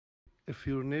If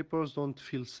your neighbors don't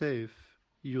feel safe,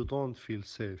 you don't feel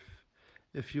safe.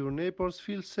 If your neighbors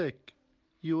feel sick,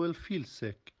 you will feel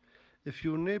sick. If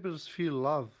your neighbors feel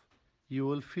love, you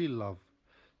will feel love.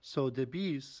 So the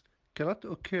peace cannot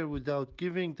occur without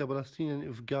giving the Palestinians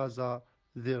of Gaza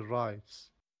their rights.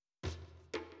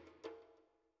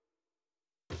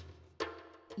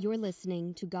 You're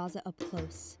listening to Gaza Up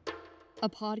Close, a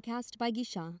podcast by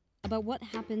Gisha about what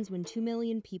happens when 2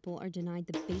 million people are denied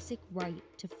the basic right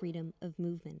to freedom of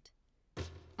movement.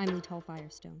 I'm Lital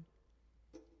Firestone.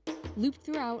 Looped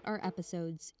throughout our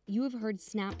episodes, you have heard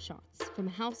snapshots from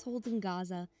households in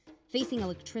Gaza facing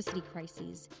electricity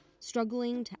crises,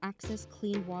 struggling to access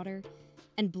clean water,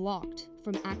 and blocked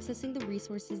from accessing the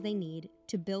resources they need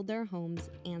to build their homes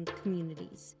and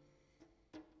communities.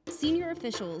 Senior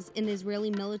officials in the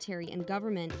Israeli military and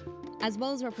government, as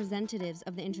well as representatives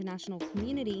of the international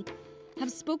community,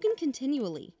 have spoken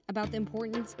continually about the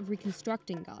importance of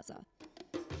reconstructing Gaza.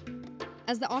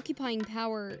 As the occupying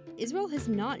power, Israel has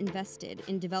not invested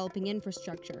in developing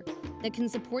infrastructure that can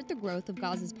support the growth of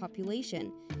Gaza's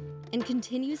population and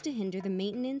continues to hinder the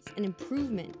maintenance and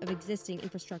improvement of existing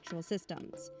infrastructural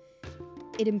systems.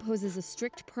 It imposes a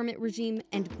strict permit regime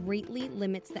and greatly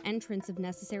limits the entrance of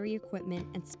necessary equipment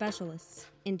and specialists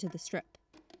into the Strip.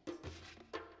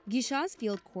 Gisha's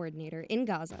field coordinator in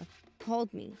Gaza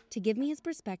called me to give me his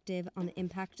perspective on the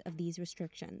impact of these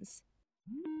restrictions.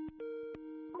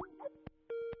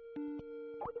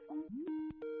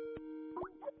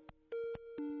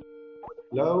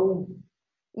 Hello?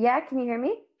 Yeah, can you hear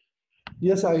me?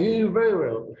 Yes, I hear you very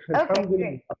well. Okay, Alhamdulillah,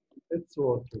 great. it's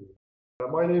working.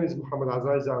 My name is Mohammed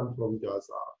Azaiza. I'm from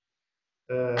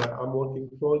Gaza. I'm working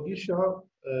for Gisha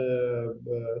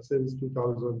since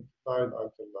 2009 until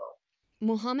now.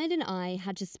 Mohammed and I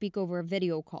had to speak over a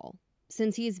video call,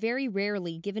 since he is very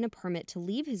rarely given a permit to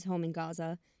leave his home in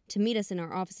Gaza to meet us in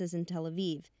our offices in Tel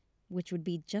Aviv, which would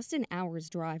be just an hour's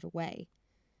drive away.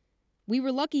 We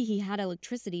were lucky he had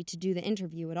electricity to do the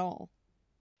interview at all.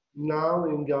 Now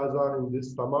in Gaza in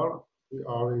this summer, we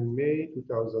are in May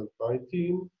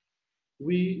 2019.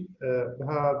 We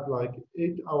have like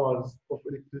 8 hours of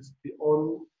electricity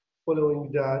on,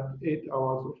 following that 8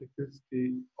 hours of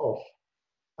electricity off.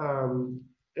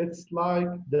 It's like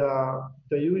the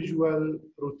usual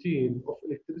routine of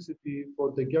electricity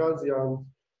for the Gazians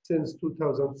since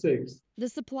 2006. The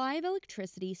supply of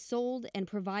electricity sold and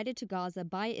provided to Gaza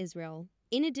by Israel,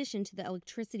 in addition to the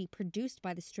electricity produced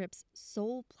by the Strip's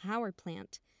sole power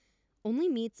plant, only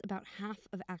meets about half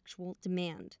of actual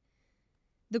demand.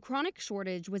 The chronic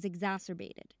shortage was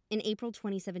exacerbated in April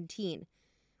 2017,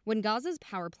 when Gaza's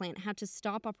power plant had to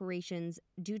stop operations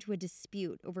due to a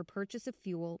dispute over purchase of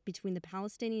fuel between the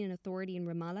Palestinian Authority in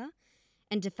Ramallah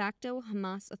and de facto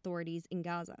Hamas authorities in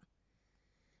Gaza.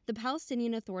 The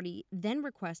Palestinian Authority then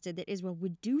requested that Israel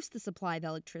reduce the supply of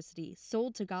electricity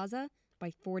sold to Gaza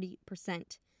by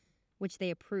 40%, which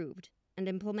they approved and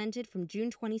implemented from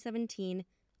June 2017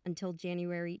 until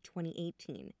January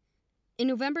 2018. In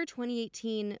November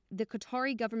 2018, the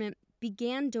Qatari government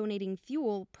began donating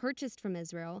fuel purchased from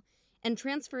Israel and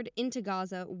transferred into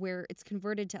Gaza, where it's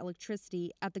converted to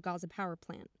electricity at the Gaza power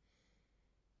plant.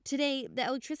 Today, the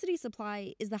electricity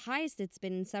supply is the highest it's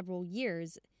been in several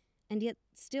years, and yet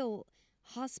still,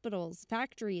 hospitals,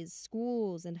 factories,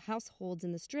 schools, and households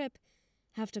in the Strip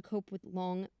have to cope with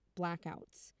long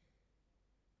blackouts.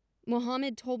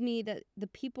 Mohammed told me that the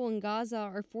people in Gaza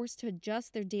are forced to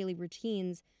adjust their daily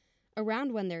routines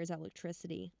around when there is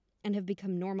electricity and have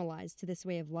become normalized to this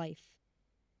way of life.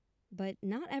 But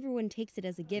not everyone takes it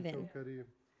as a given.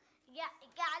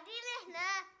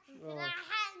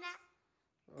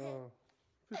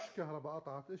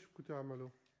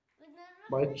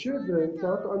 My children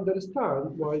cannot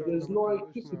understand why there's no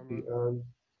electricity, and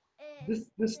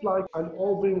this like an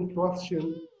open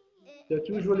question that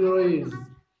usually raise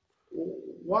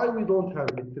why we don't have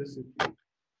electricity,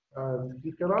 and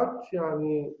we cannot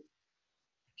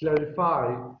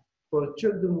clarify for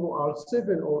children who are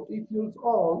 7 or 8 years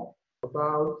old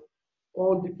about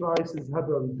all the crises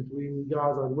happened between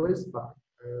Gaza and West Bank,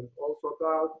 and also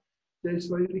about the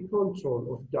Israeli control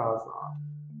of Gaza.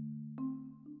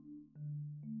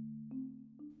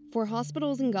 For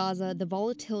hospitals in Gaza, the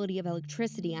volatility of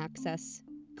electricity access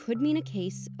could mean a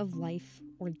case of life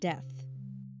or death.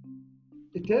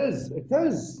 It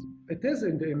is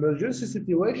in the emergency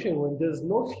situation when there's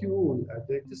no fuel and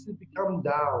the electricity become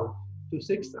down to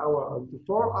 6 hours and to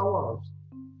 4 hours.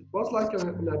 It was like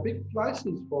a big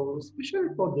crisis especially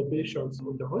for the patients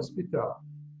in the hospital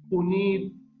who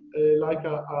need like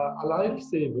a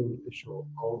life-saving issue,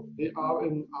 or they are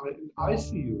in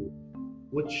ICU,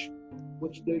 which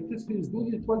the electricity is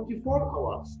nearly 24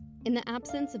 hours. In the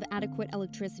absence of adequate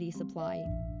electricity supply,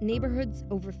 neighborhoods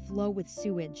overflow with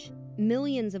sewage.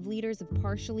 Millions of liters of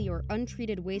partially or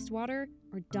untreated wastewater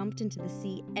are dumped into the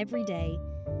sea every day,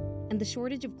 and the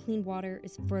shortage of clean water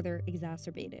is further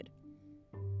exacerbated.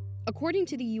 According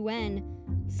to the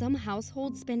UN, some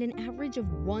households spend an average of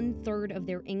 1/3 of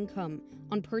their income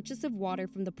on purchase of water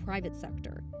from the private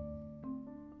sector.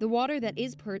 The water that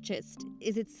is purchased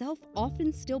is itself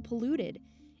often still polluted,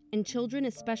 and children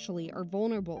especially are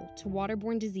vulnerable to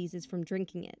waterborne diseases from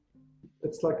drinking it.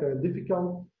 It's like a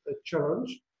difficult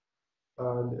challenge,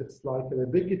 and it's like a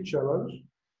big challenge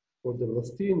for the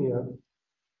Palestinian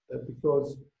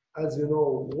because, as you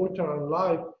know, water and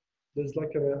life, there's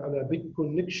like a big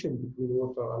connection between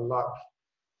water and life.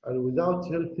 And without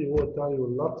healthy water, you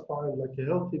will not find like a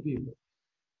healthy people,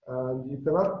 and you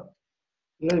cannot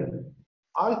live.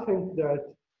 I think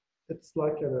that it's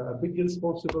like a big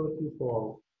responsibility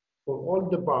for all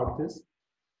the parties,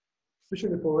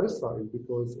 especially for Israel,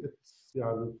 because it's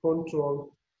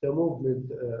control the movement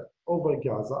over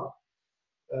Gaza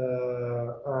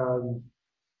and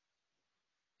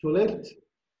to let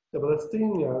the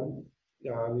Palestinians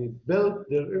build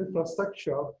their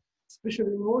infrastructure,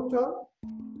 especially in water.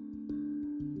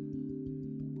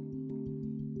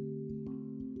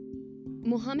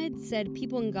 Mohammed said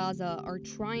people in Gaza are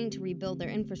trying to rebuild their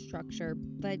infrastructure,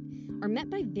 but are met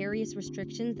by various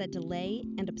restrictions that delay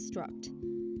and obstruct.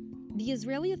 The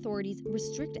Israeli authorities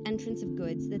restrict entrance of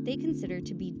goods that they consider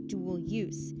to be dual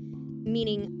use,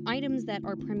 meaning items that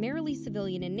are primarily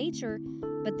civilian in nature,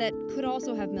 but that could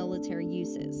also have military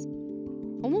uses.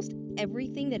 Almost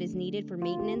everything that is needed for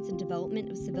maintenance and development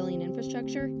of civilian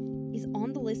infrastructure is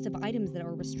on the list of items that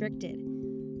are restricted,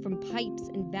 from pipes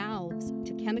and valves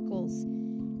to chemicals.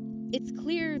 It's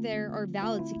clear there are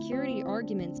valid security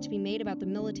arguments to be made about the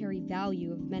military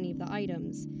value of many of the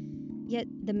items. Yet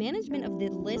the management of the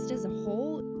list as a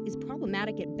whole is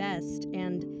problematic at best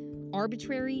and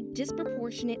arbitrary,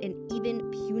 disproportionate, and even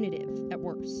punitive at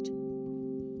worst.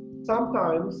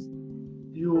 Sometimes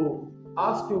you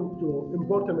ask them to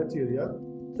import a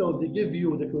material, so they give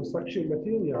you the construction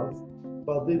materials,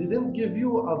 but they didn't give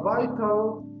you a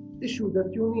vital issue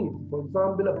that you need. For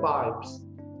example, pipes.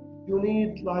 You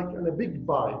need like a big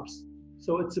pipes,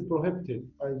 so it's prohibited,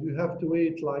 and you have to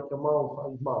wait like a month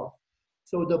and month.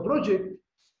 So the project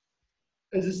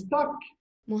is stuck.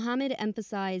 Mohammed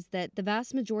emphasized that the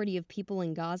vast majority of people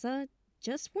in Gaza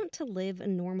just want to live a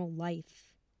normal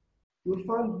life. You'll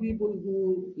find people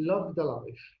who love the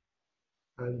life,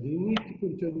 and they need to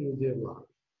continue their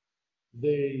life.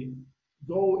 They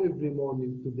go every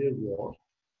morning to their work,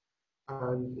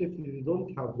 and if they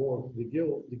don't have work, they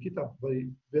get up very,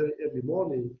 very early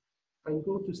morning and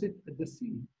go to sit at the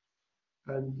sea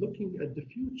and looking at the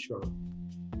future.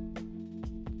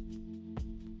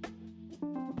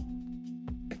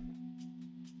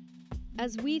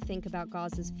 As we think about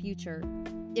Gaza's future,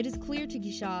 it is clear to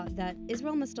Gisha that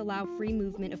Israel must allow free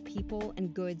movement of people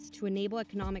and goods to enable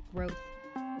economic growth,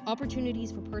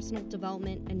 opportunities for personal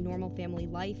development and normal family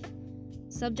life,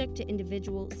 subject to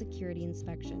individual security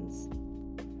inspections.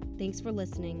 Thanks for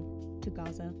listening to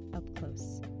Gaza Up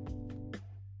Close.